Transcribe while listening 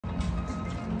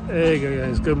Hey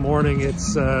guys, good morning.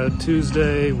 It's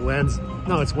Tuesday, Wednesday.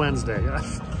 No, it's Wednesday.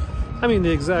 I mean,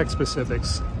 the exact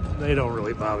specifics, they don't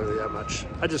really bother me that much.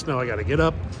 I just know I got to get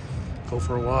up, go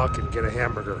for a walk, and get a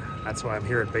hamburger. That's why I'm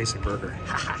here at Basic Burger.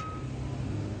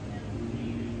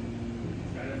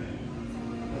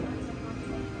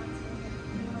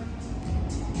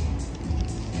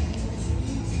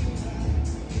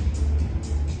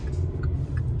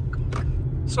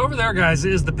 So over there, guys,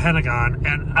 is the Pentagon,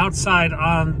 and outside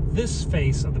on this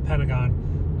face of the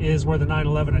Pentagon is where the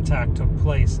 9/11 attack took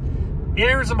place.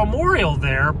 There's a memorial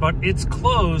there, but it's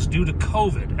closed due to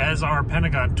COVID, as are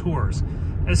Pentagon tours.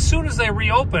 As soon as they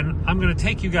reopen, I'm going to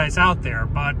take you guys out there,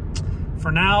 but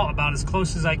for now, about as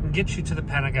close as I can get you to the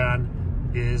Pentagon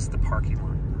is the parking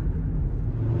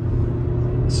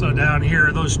lot. So down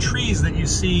here, those trees that you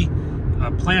see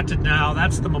planted now,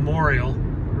 that's the memorial,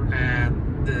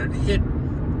 and the hit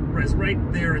is right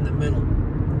there in the middle.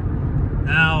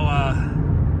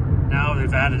 Now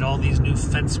they've added all these new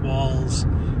fence walls.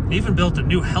 They even built a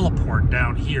new heliport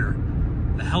down here.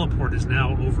 The heliport is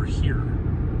now over here.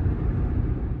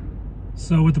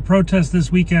 So with the protest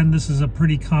this weekend, this is a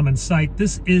pretty common sight.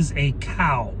 This is a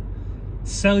cow,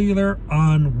 cellular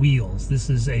on wheels. This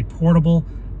is a portable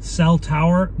cell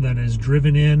tower that is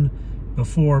driven in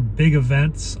before big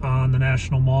events on the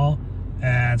National Mall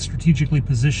and strategically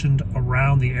positioned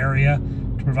around the area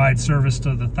to provide service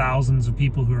to the thousands of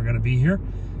people who are going to be here.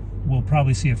 We'll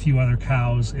probably see a few other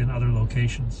cows in other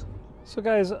locations. So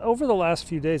guys, over the last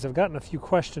few days, I've gotten a few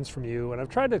questions from you, and I've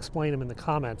tried to explain them in the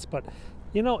comments, but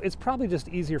you know, it's probably just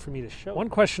easier for me to show. One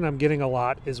question I'm getting a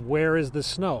lot is, where is the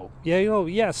snow?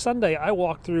 Yeah, Sunday I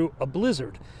walked through a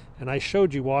blizzard, and I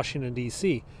showed you Washington,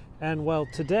 D.C. And well,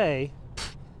 today,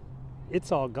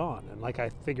 it's all gone. And like I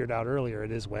figured out earlier,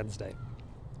 it is Wednesday.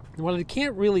 And what I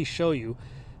can't really show you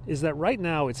is that right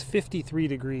now it's 53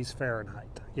 degrees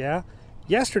Fahrenheit, yeah?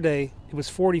 Yesterday, it was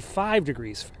 45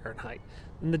 degrees Fahrenheit.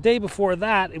 And the day before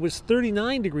that, it was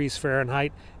 39 degrees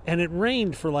Fahrenheit, and it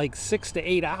rained for like 6 to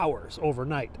 8 hours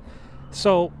overnight.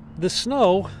 So the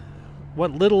snow,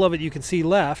 what little of it you can see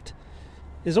left,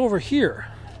 is over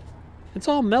here. It's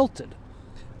all melted.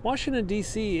 Washington,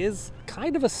 D.C. is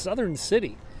kind of a southern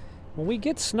city. When we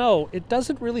get snow, it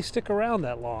doesn't really stick around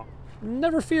that long.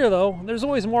 Never fear, though. There's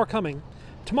always more coming.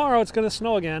 Tomorrow it's going to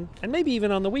snow again, and maybe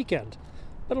even on the weekend.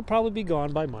 But it'll probably be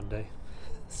gone by Monday.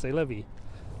 C'est la vie.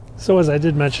 So as I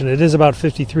did mention, it is about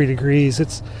 53 degrees.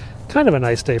 It's kind of a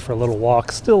nice day for a little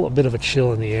walk. Still a bit of a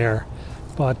chill in the air.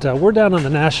 But we're down on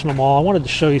the National Mall. I wanted to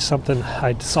show you something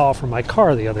I saw from my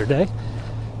car the other day.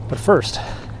 But first,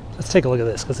 let's take a look at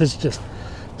this, because it's just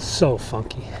so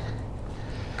funky.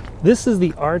 This is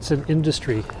the Arts and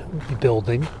Industry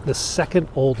building, the second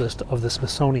oldest of the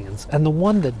Smithsonian's, and the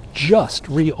one that just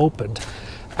reopened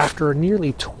after a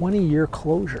nearly 20-year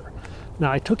closure.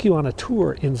 Now, I took you on a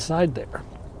tour inside there,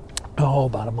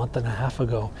 about a month and a half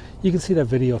ago. You can see that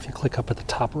video if you click up at the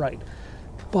top right.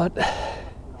 But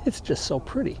it's just so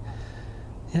pretty.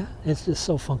 Yeah, it's just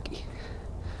so funky.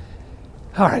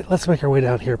 All right, let's make our way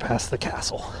down here past the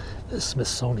castle, the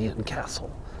Smithsonian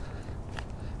Castle,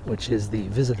 which is the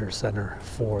visitor center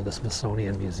for the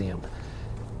Smithsonian Museum.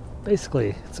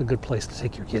 Basically, it's a good place to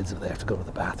take your kids if they have to go to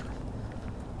the bathroom.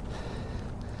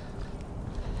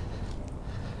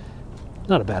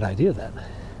 Not a bad idea then.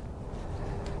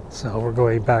 So we're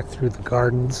going back through the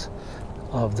gardens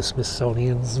of the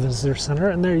Smithsonian's Visitor Center,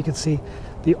 and there you can see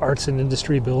the Arts and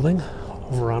Industry building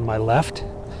over on my left.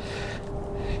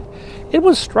 It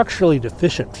was structurally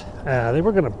deficient. They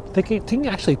were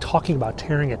actually talking about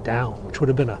tearing it down, which would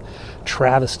have been a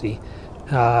travesty.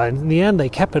 In the end, they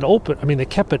kept it open. I mean, they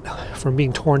kept it from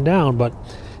being torn down, but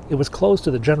it was closed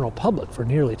to the general public for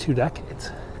nearly 2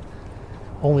 decades,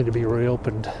 only to be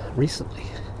reopened recently.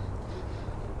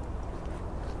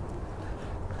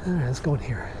 All right, let's go in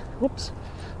here. Whoops.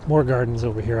 More gardens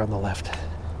over here on the left.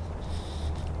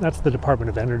 That's the Department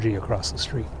of Energy across the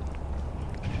street.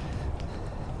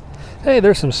 Hey,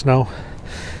 there's some snow.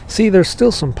 See, there's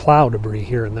still some plow debris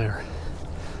here and there.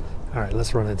 All right,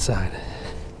 let's run inside.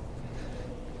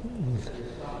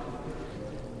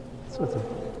 So it's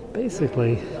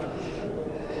basically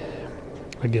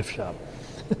a gift shop.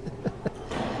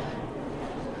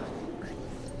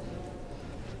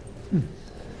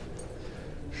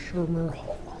 Shermer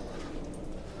Hall.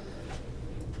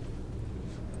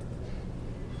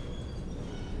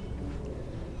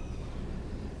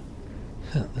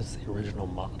 That's the original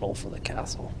model for the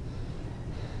castle.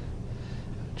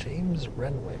 James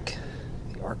Renwick,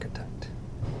 the architect.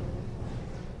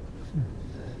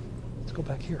 Let's go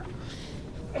back here.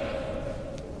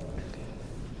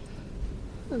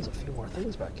 There's a few more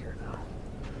things back here now.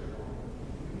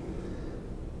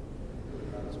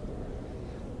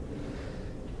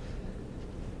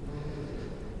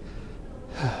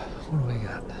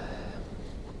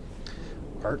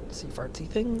 artsy-fartsy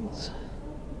things.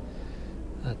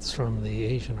 That's from the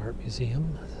Asian Art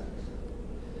Museum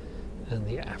and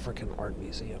the African Art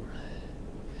Museum.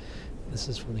 This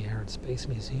is from the Air and Space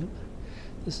Museum.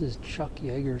 This is Chuck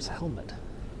Yeager's helmet.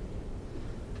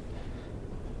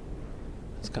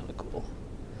 It's kind of cool.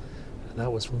 And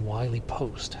that was from Wiley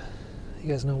Post. You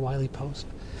guys know Wiley Post?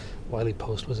 Wiley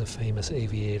Post was a famous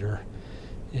aviator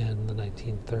in the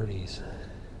 1930s.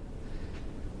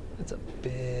 It's a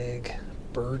big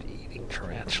bird-eating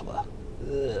tarantula.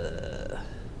 Ugh.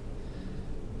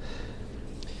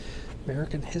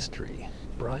 American history.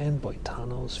 Brian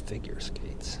Boitano's figure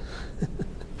skates.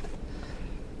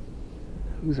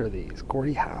 Whose are these?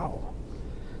 Gordie Howe.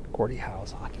 Gordie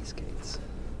Howe's hockey skates.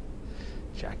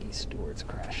 Jackie Stewart's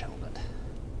crash helmet.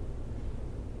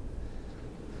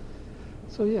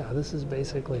 So yeah, this is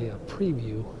basically a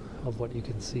preview of what you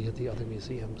can see at the other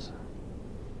museums.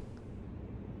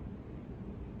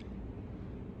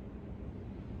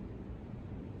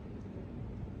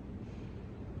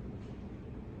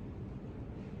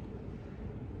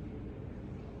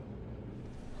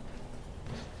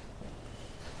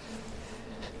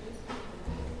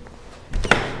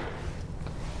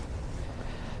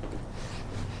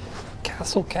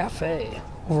 Castle Cafe,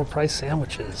 overpriced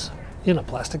sandwiches in a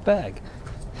plastic bag.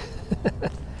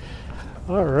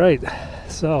 All right,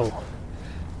 so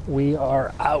we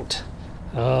are out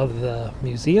of the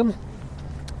museum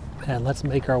and let's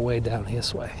make our way down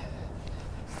this way.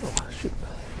 Oh, shoot.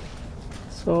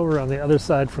 So over on the other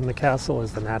side from the castle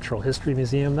is the Natural History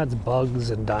Museum. That's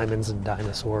bugs and diamonds and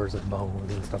dinosaurs and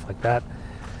bones and stuff like that.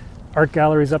 Art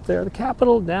galleries up there. The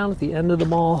Capitol down at the end of the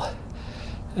mall.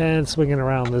 And swinging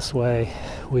around this way,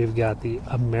 we've got the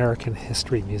American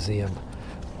History Museum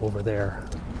over there.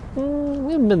 We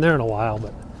haven't been there in a while,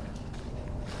 but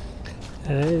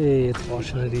hey, it's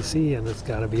Washington, D.C., and it's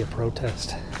got to be a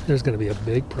protest. There's going to be a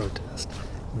big protest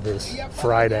this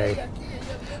Friday.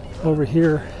 Over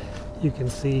here, you can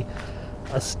see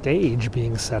a stage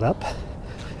being set up.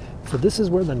 For this is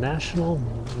where the National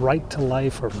Right to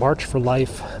Life or March for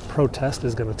Life protest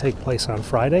is going to take place on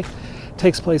Friday.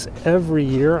 Takes place every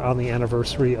year on the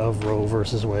anniversary of Roe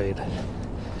versus Wade.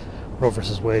 Roe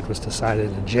versus Wade was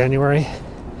decided in January,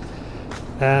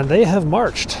 and they have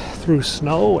marched through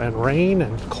snow and rain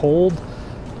and cold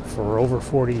for over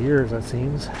 40 years, it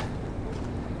seems.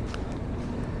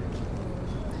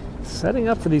 Setting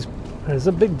up for these is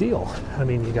a big deal. I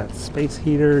mean, you got space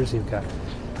heaters, you've got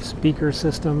speaker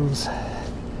systems,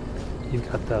 you've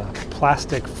got the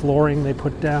plastic flooring they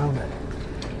put down.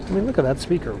 I mean, look at that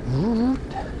speaker.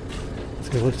 It's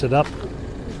going to lift it up.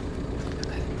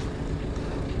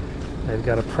 They've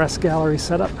got a press gallery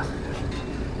set up.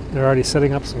 They're already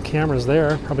setting up some cameras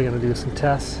there. Probably going to do some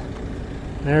tests.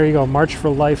 There you go,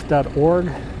 marchforlife.org.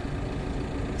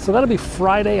 So that'll be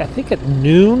Friday, I think at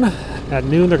noon. At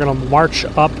noon, they're going to march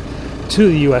up to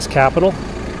the U.S. Capitol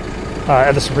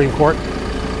at the Supreme Court.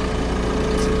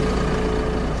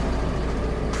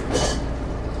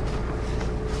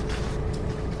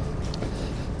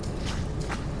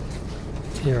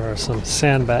 Here are some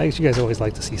sandbags. You guys always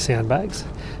like to see sandbags.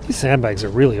 These sandbags are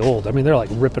really old. I mean, they're like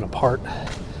ripping apart.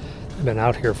 They've been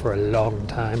out here for a long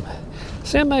time.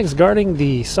 Sandbags guarding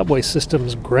the subway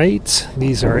system's grates.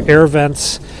 These are air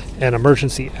vents and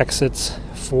emergency exits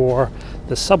for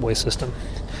the subway system.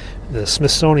 The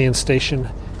Smithsonian station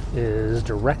is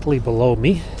directly below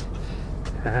me.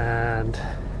 And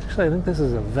actually, I think this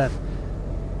is a vent.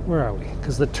 Where are we?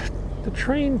 Because the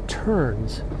train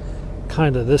turns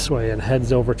kind of this way and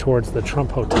heads over towards the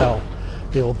Trump Hotel,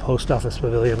 the old post office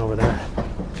pavilion over there.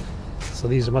 So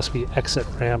these must be exit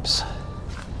ramps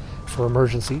for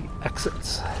emergency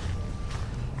exits.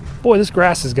 Boy, this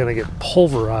grass is going to get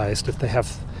pulverized if they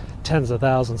have tens of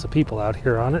thousands of people out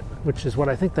here on it, which is what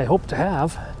I think they hope to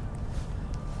have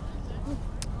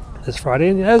this Friday.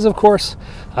 And as of course,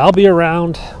 I'll be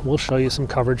around. We'll show you some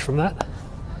coverage from that.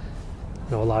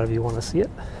 I know a lot of you want to see it.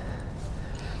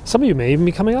 Some of you may even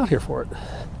be coming out here for it.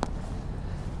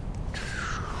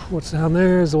 What's down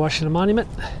there is the Washington Monument.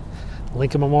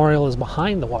 Lincoln Memorial is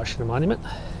behind the Washington Monument.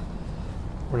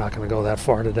 We're not going to go that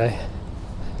far today.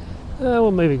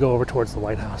 We'll maybe go over towards the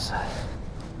White House.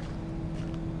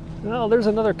 Oh, there's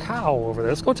another cow over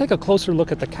there. Let's go take a closer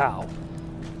look at the cow,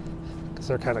 because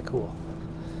they're kind of cool.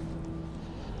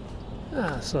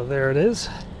 So there it is.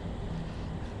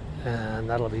 And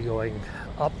that'll be going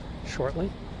up shortly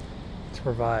to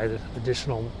provide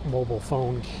additional mobile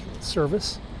phone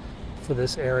service for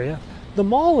this area. The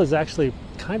mall is actually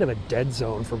kind of a dead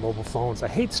zone for mobile phones. I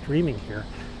hate streaming here.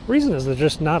 The reason is there's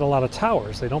just not a lot of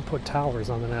towers. They don't put towers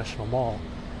on the National Mall.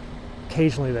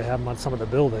 Occasionally they have them on some of the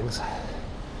buildings.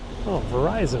 Oh,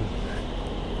 Verizon.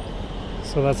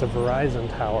 So that's a Verizon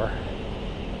tower.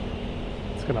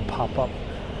 It's gonna pop up.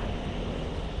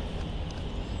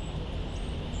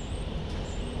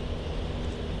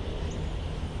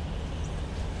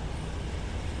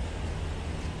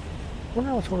 I wonder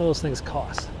how much one of those things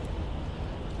costs.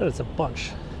 I bet it's a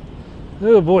bunch.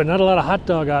 Oh boy, not a lot of hot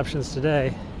dog options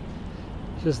today.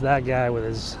 Just that guy with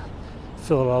his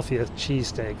Philadelphia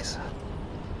cheesesteaks.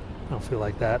 I don't feel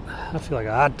like that. I feel like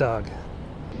a hot dog.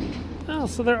 Oh,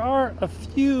 so there are a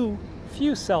few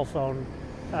cell phone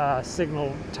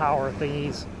signal tower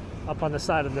thingies up on the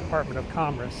side of the Department of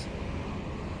Commerce.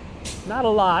 Not a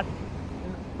lot,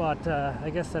 but I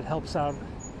guess that helps out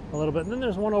a little bit. And then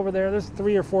there's one over there. There's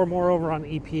 3 or 4 more over on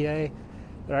EPA.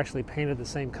 They're actually painted the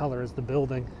same color as the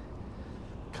building.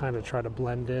 Kind of try to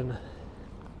blend in.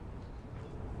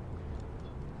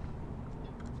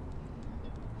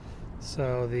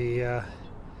 So the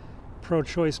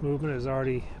pro-choice movement has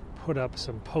already put up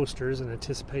some posters in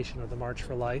anticipation of the March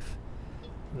for Life.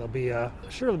 There'll be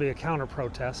sure there'll be a counter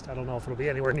protest. I don't know if it'll be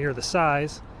anywhere near the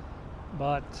size,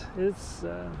 but it's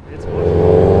that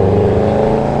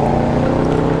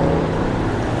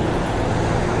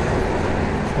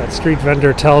street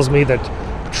vendor tells me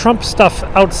that Trump stuff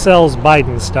outsells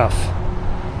Biden stuff.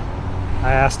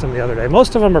 I asked him the other day.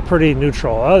 Most of them are pretty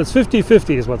neutral. Oh, it's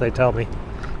 50-50 is what they tell me.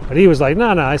 But he was like,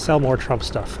 no, I sell more Trump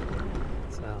stuff.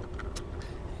 So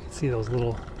you can see those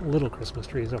little Christmas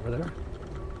trees over there.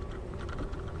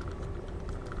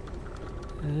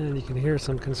 And you can hear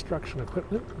some construction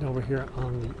equipment over here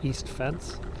on the east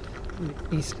fence, the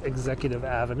East Executive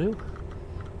Avenue,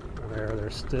 where they're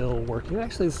still working.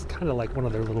 Actually, this is kind of like one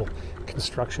of their little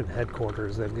construction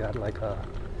headquarters. They've got like a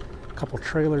couple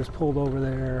trailers pulled over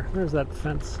there. There's that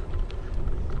fence,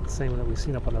 same that we've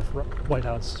seen up on the White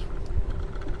House.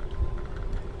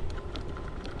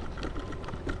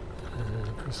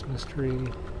 And Christmas tree.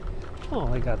 Oh,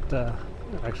 they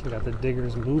actually got the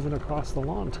diggers moving across the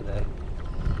lawn today,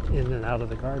 in and out of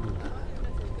the garden.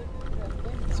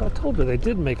 So I told her they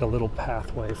did make a little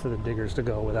pathway for the diggers to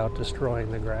go without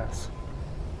destroying the grass.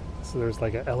 So there's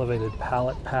like an elevated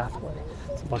pallet pathway.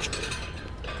 It's a bunch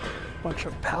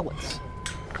of pallets.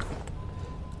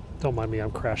 Don't mind me,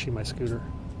 I'm crashing my scooter.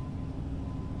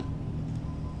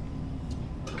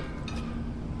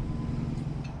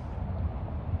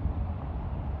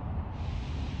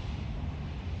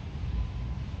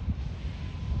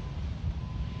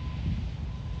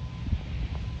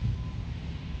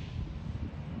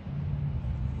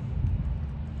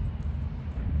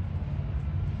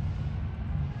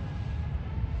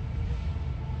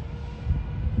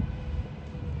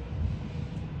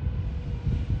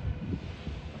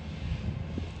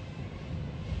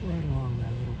 Right along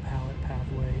that little pallet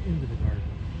pathway into the garden,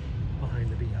 behind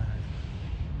the beehive,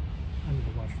 under the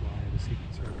watchful eye of the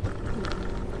Secret Service.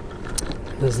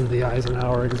 This is the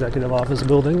Eisenhower Executive Office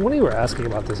building. When you were asking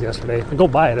about this yesterday, I go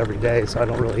by it every day, so I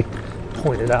don't really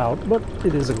point it out, but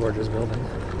it is a gorgeous building.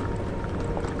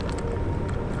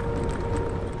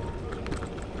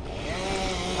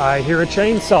 I hear a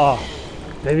chainsaw.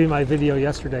 Maybe my video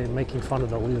yesterday making fun of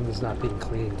the limbs not being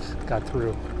cleaned got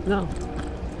through. No.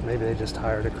 Maybe they just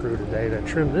hired a crew today to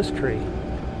trim this tree.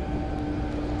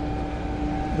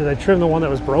 Did they trim the one that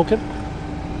was broken?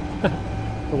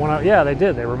 The one out, yeah, they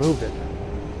did. They removed it.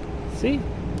 See?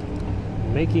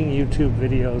 Making YouTube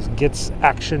videos gets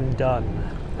action done.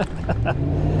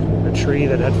 The tree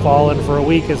that had fallen for a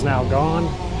week is now gone.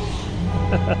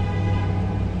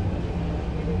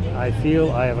 I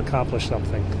feel I have accomplished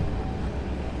something.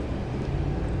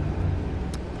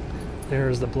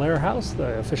 There's the Blair House,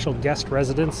 the official guest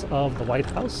residence of the White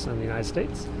House in the United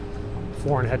States.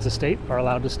 Foreign heads of state are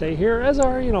allowed to stay here, as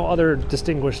are, other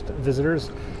distinguished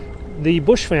visitors. The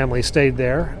Bush family stayed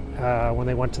there when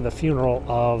they went to the funeral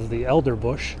of the elder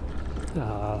Bush.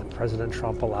 President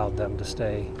Trump allowed them to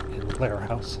stay in the Blair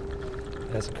House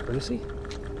as a courtesy.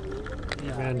 The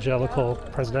evangelical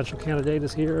presidential candidate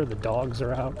is here. The dogs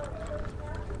are out.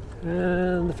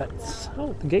 And the fence.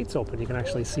 Oh, the gate's open. You can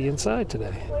actually see inside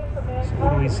today. So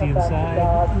what do we see inside?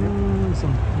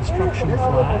 Some construction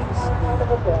flags.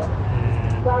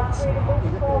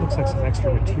 And looks like some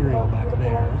extra material back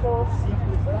there.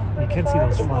 You can see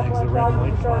those flags, the red and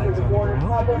white flags on the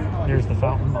ground. There's the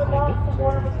fountain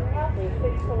behind it.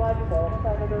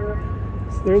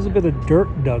 So there's a bit of dirt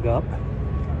dug up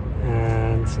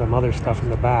and some other stuff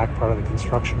in the back, part of the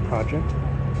construction project.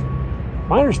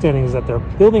 My understanding is that they're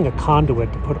building a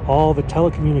conduit to put all the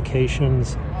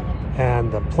telecommunications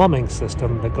and the plumbing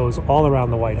system that goes all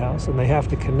around the White House, and they have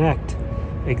to connect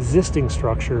existing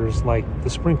structures like the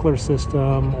sprinkler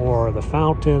system or the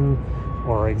fountain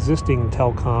or existing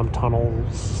telecom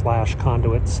tunnels slash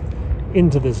conduits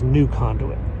into this new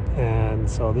conduit. And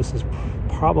so this is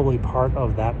probably part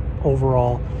of that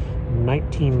overall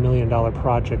 $19 million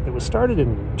project that was started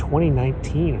in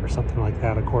 2019 or something like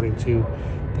that, according to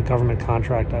the government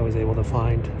contract I was able to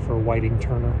find for Whiting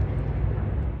Turner.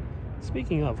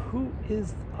 Speaking of, who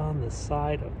is on the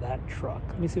side of that truck?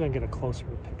 Let me see if I can get a closer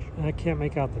picture. I can't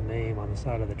make out the name on the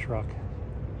side of the truck.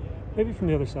 Maybe from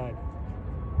the other side.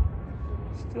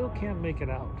 Still can't make it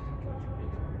out.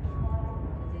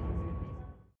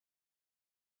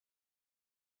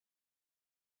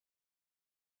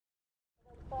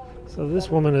 So this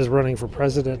woman is running for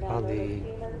president on the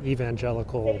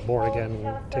evangelical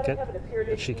born-again ticket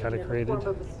that she kind of created.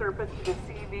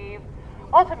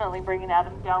 Ultimately bringing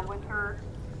Adam down with her,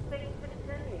 Satan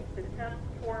continues to tempt,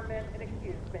 torment, and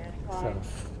accuse mankind.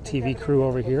 So, TV crew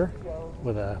over here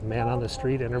with a man on the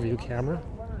street interview camera.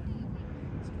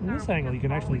 From this angle, you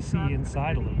can actually see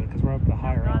inside a little bit because we're up at a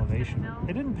higher elevation.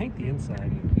 They didn't paint the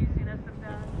inside.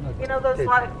 You know, those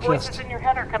voices in your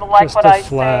head are kind of like what I say. Just a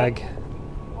flag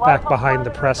back behind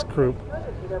the press group.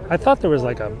 I thought there was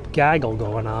like a gaggle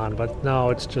going on, but no,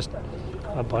 it's just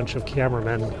a bunch of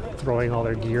cameramen throwing all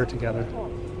their gear together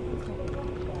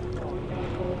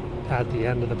at the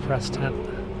end of the press tent.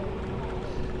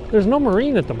 There's no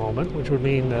Marine at the moment, which would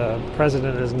mean the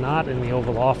president is not in the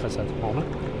Oval Office at the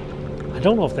moment. I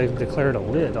don't know if they've declared a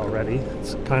lid already.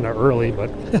 It's kind of early, but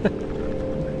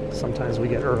sometimes we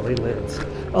get early lids.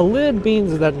 A lid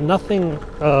means that nothing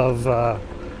of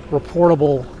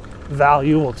reportable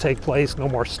value will take place. No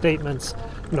more statements,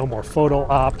 no more photo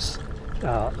ops.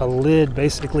 A lid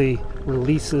basically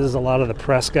releases a lot of the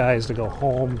press guys to go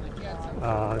home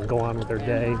and go on with their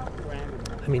day.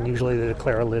 I mean, usually they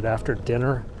declare a lid after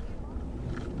dinner.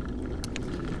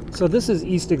 So this is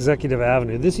East Executive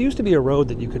Avenue. This used to be a road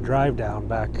that you could drive down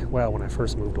back, well, when I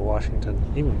first moved to Washington,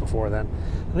 even before then.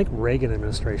 I think Reagan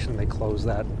administration, they closed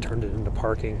that and turned it into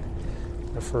parking.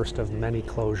 The first of many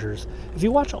closures. If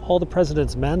you watch All the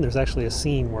President's Men, there's actually a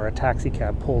scene where a taxi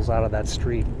cab pulls out of that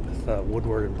street with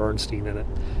Woodward and Bernstein in it.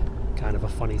 Kind of a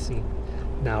funny scene.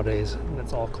 Nowadays,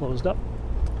 it's all closed up.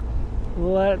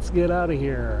 Let's get out of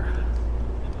here.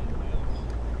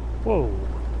 Whoa.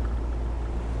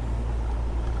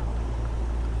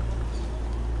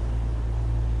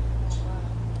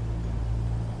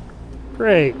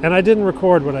 Great, and I didn't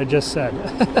record what I just said.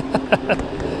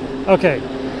 Okay,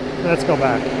 let's go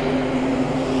back.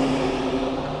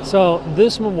 So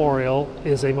this memorial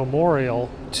is a memorial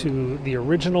to the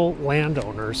original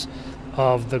landowners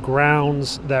of the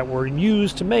grounds that were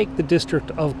used to make the District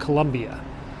of Columbia.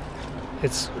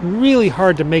 It's really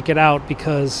hard to make it out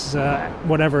because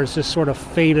whatever, it's just sort of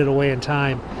faded away in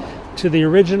time. To the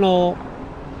original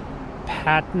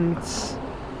patents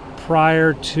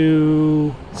prior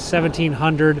to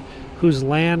 1700, whose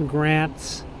land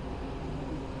grants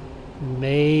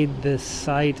made the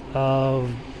site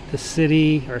of the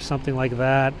city or something like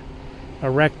that,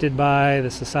 erected by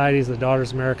the Societies of the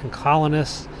Daughters of American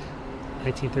Colonists,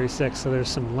 1936. So there's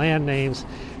some land names.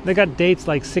 They got dates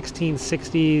like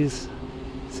 1660s,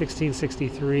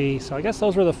 1663. So I guess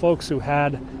those were the folks who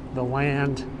had the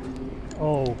land,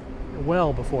 oh,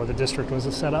 well before the district was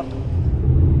set up.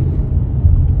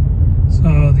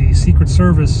 So the Secret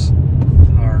Service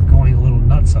are going a little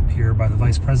nuts up here by the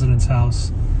Vice President's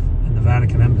house and the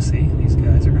Vatican Embassy. These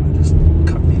guys are going to just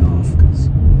cut me off,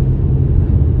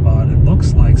 but it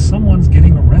looks like someone's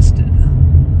getting arrested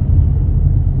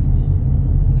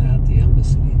at the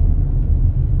embassy.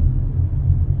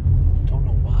 Don't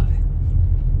know why.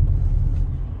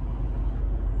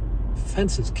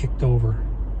 Fence is kicked over.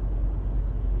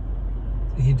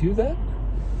 Did he do that?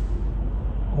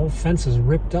 Whole fence is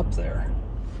ripped up there.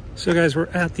 So guys, we're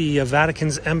at the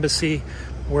Vatican's embassy,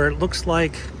 where it looks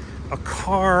like a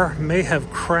car may have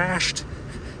crashed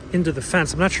into the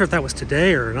fence. I'm not sure if that was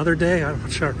today or another day. I'm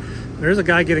not sure. There's a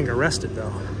guy getting arrested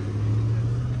though.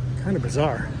 Kind of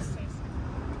bizarre.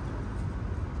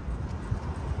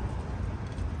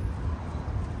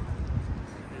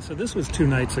 So this was 2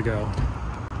 nights ago,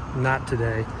 not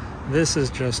today. This is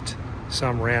just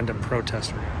some random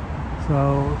protester.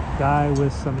 So, guy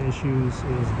with some issues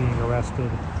is being arrested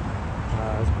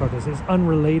as protest. It's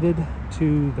unrelated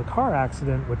to the car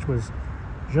accident, which was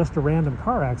just a random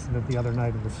car accident the other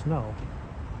night in the snow.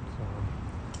 So,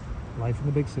 life in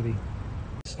the big city.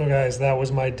 So guys, that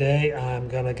was my day. I'm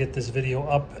gonna get this video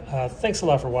up. Thanks a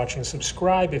lot for watching.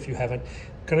 Subscribe if you haven't.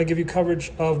 Gonna give you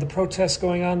coverage of the protests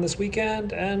going on this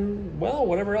weekend and, well,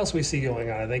 whatever else we see going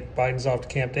on. I think Biden's off to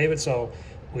Camp David, so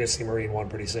we're gonna see Marine One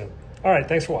pretty soon. All right,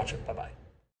 thanks for watching. Bye-bye.